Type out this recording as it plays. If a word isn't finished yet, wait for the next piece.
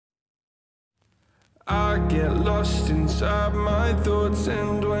I get lost inside my thoughts,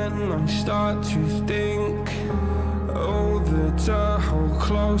 and when I start to think, oh, the whole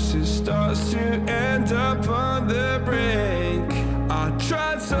closest starts to end up on the brink. I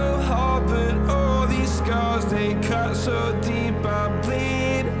tried so hard, but all these scars, they cut so deep, I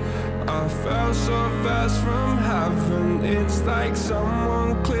bleed. I fell so fast from heaven, it's like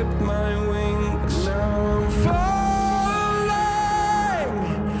someone clipped my wings. Now I'm falling,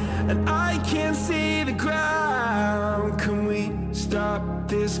 and I can't see the ground. Can we stop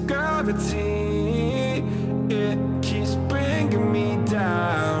this gravity? It keeps bringing me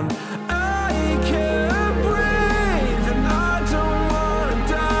down. I can't breathe, and I don't wanna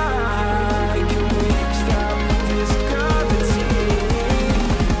die. Can we stop this gravity?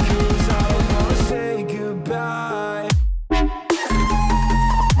 'Cause I wanna say goodbye.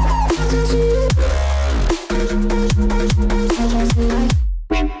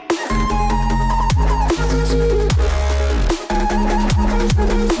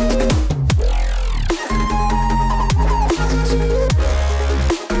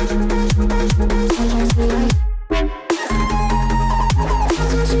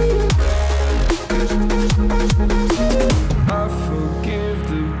 I forgive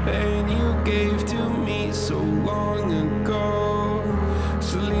the pain you gave to me so long ago.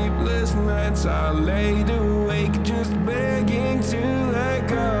 Sleepless nights I laid awake just begging to let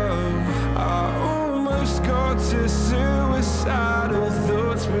go. I almost got to suicidal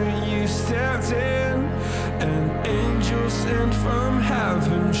thoughts, but you stepped in. An angel sent from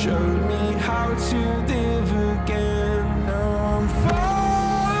heaven showed me how to live again. Now I'm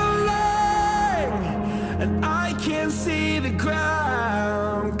falling, and I can't see the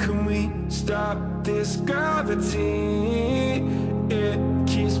ground. Can we stop this gravity? It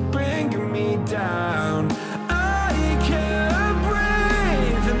keeps bringing me down. I can't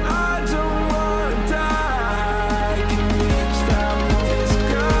breathe, and I don't wanna die. Can we stop this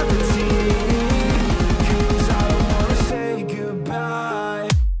gravity? 'Cause I wanna say goodbye.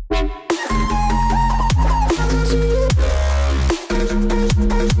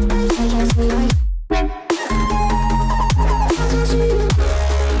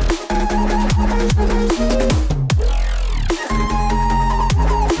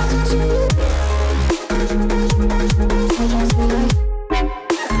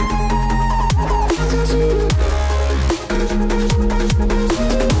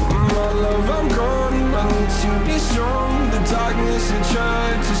 My love, I'm gone. I need to be strong. The darkness had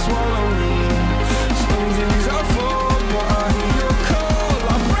tried to swallow me. Some things I fall, but I hear your call.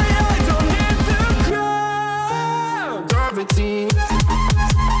 I pray I don't hit the ground. Gravity.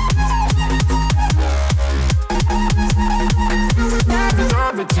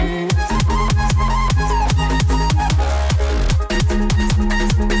 Gravity.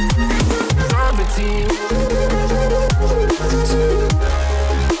 Gravity.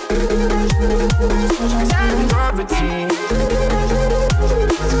 Gravity.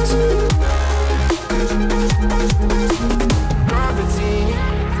 Gravity.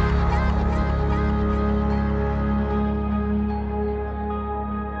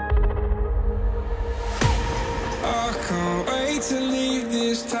 I can't wait to leave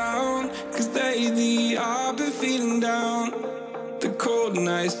this town, 'cause lately I've been feeling down. The cold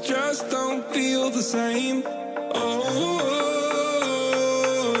nights just don't feel the same. Oh,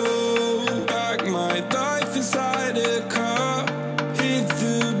 like my life inside a car, hit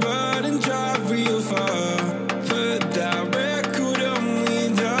the button, drive real far. Put that record on me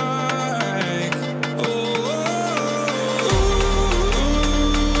like,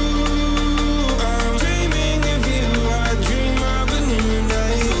 I'm dreaming of you, I dream of a new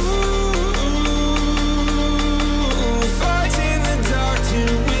night. Fight in the dark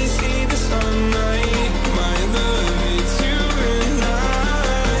till we see the sunlight. My love, it's you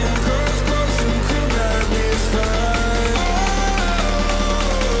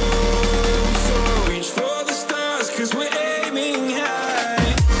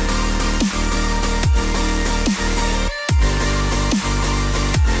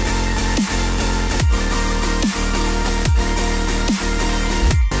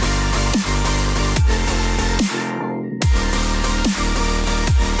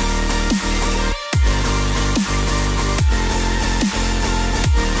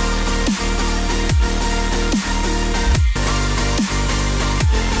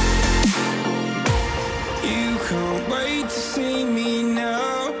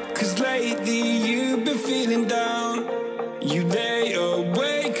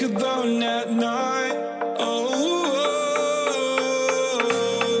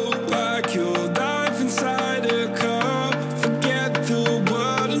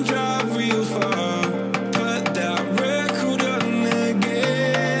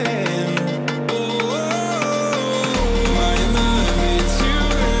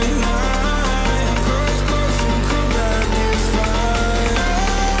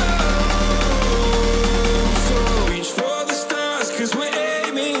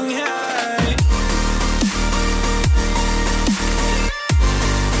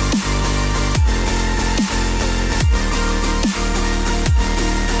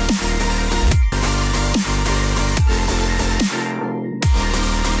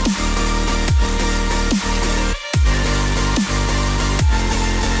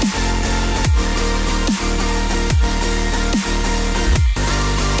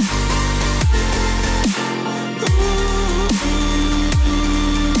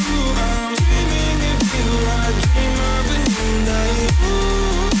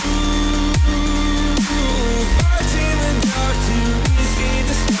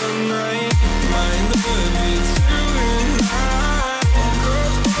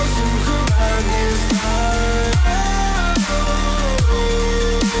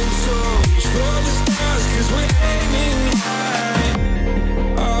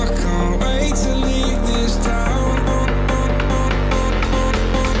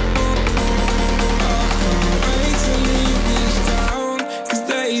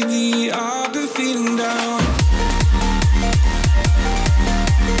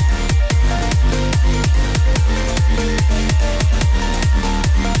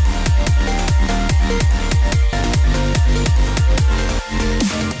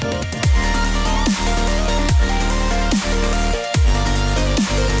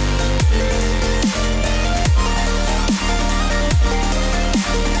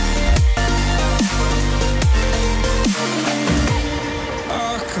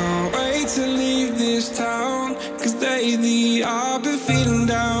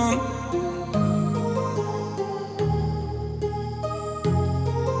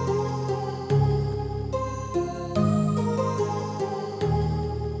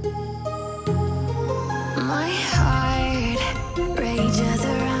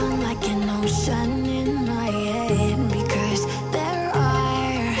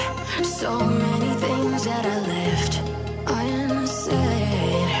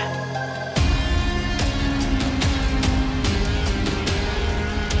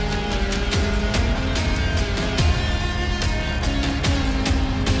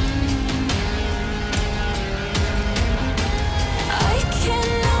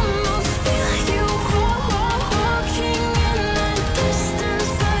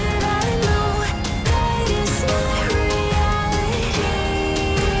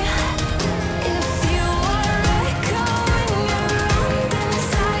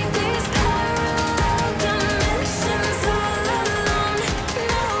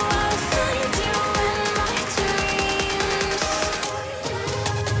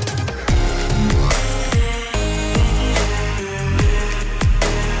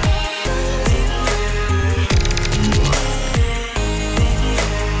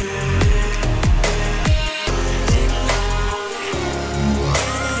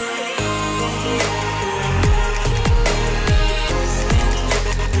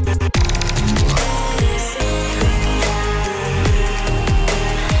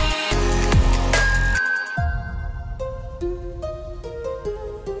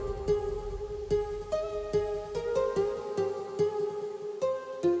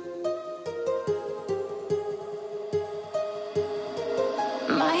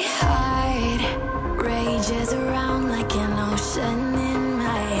My heart rages around like an ocean in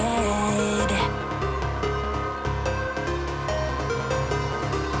my head.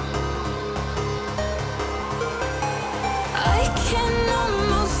 I can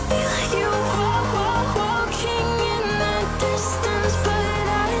almost feel you walking in the distance, but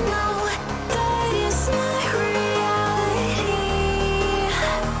I know that it's not reality.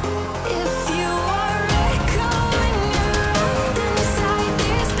 If you are echoing around inside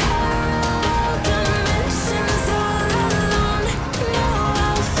these parallel dimensions all alone, know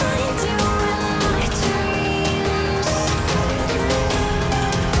I'll find you in my dreams.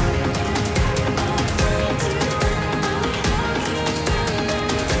 I'll find you in my walking in the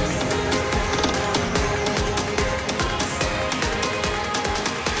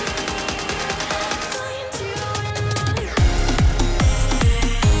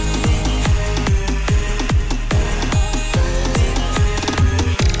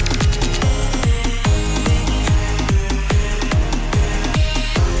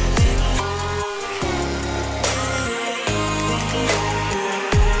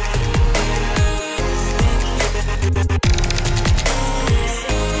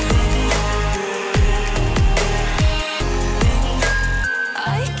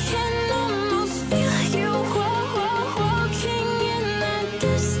I can almost feel you walking in the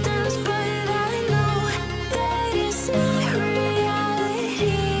distance, but I know that it's not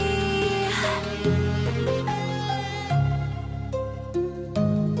reality.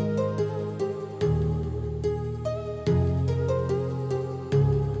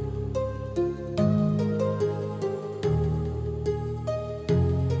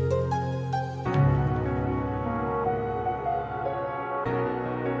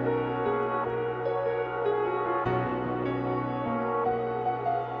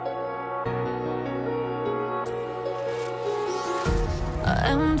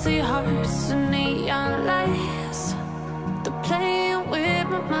 Empty hearts and neon lights, they're playing with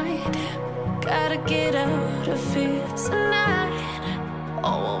my mind. Gotta get out of here tonight. Oh,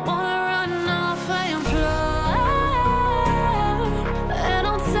 I wanna run off and fly, and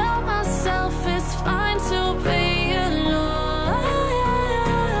I'll tell myself it's fine to be alone,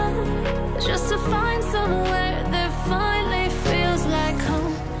 just to find somewhere that finally feels like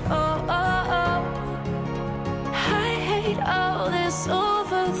home. Oh, oh, oh. I hate all this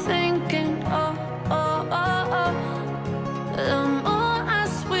overthinking. Oh, oh, oh, oh. The more I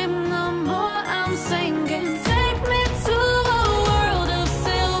swim, the more I'm sinking. Take me to a world of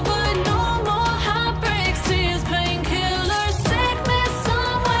silver. No more heartbreaks, tears, painkillers. Take me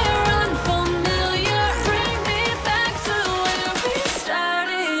somewhere unfamiliar. Bring me back to where we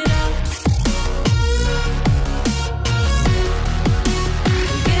started out.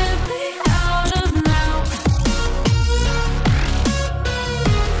 Get me out of now.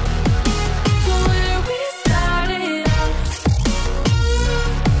 To where we started out.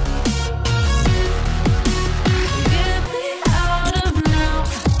 Get me out of now.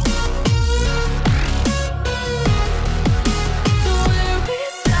 To where we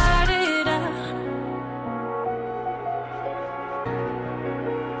started out.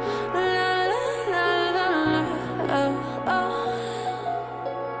 La la la la la. Oh, oh.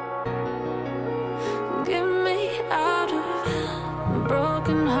 Get me out of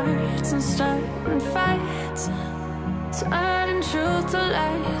broken hearts and starting fights, turning truth to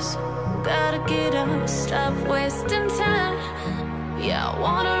lies. Gotta get up, stop wasting time. Yeah, I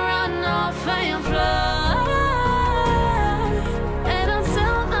wanna run off and fly, and I'll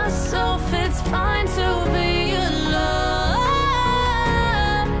tell myself it's fine to be alone,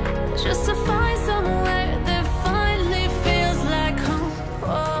 just to find somewhere that finally feels like home.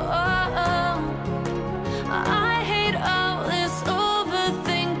 Oh, oh, oh. I hate all this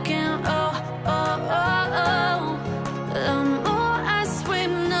overthinking. Oh, oh, oh, oh. The more I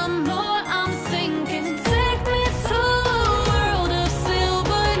swim, the more I'm sinking. Take me to a world of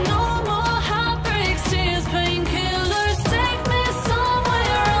silver. No more heartbreaks, tears,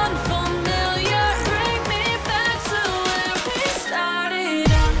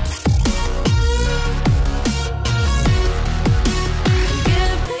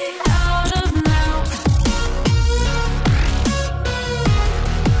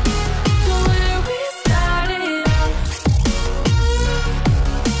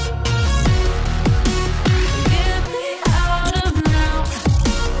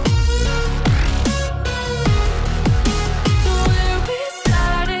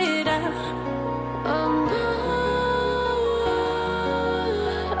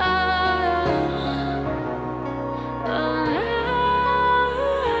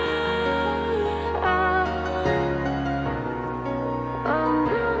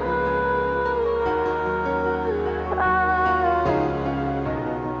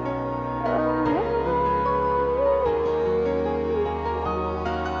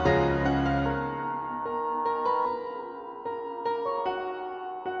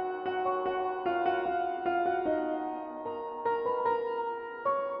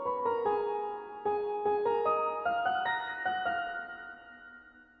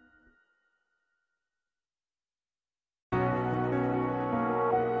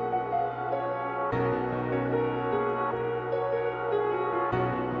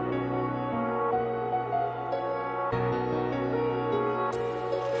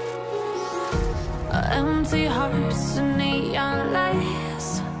 Empty hearts and neon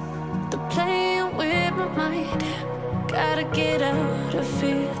lights, they're playing with my mind. Gotta get out of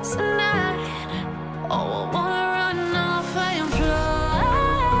here tonight. Oh, I want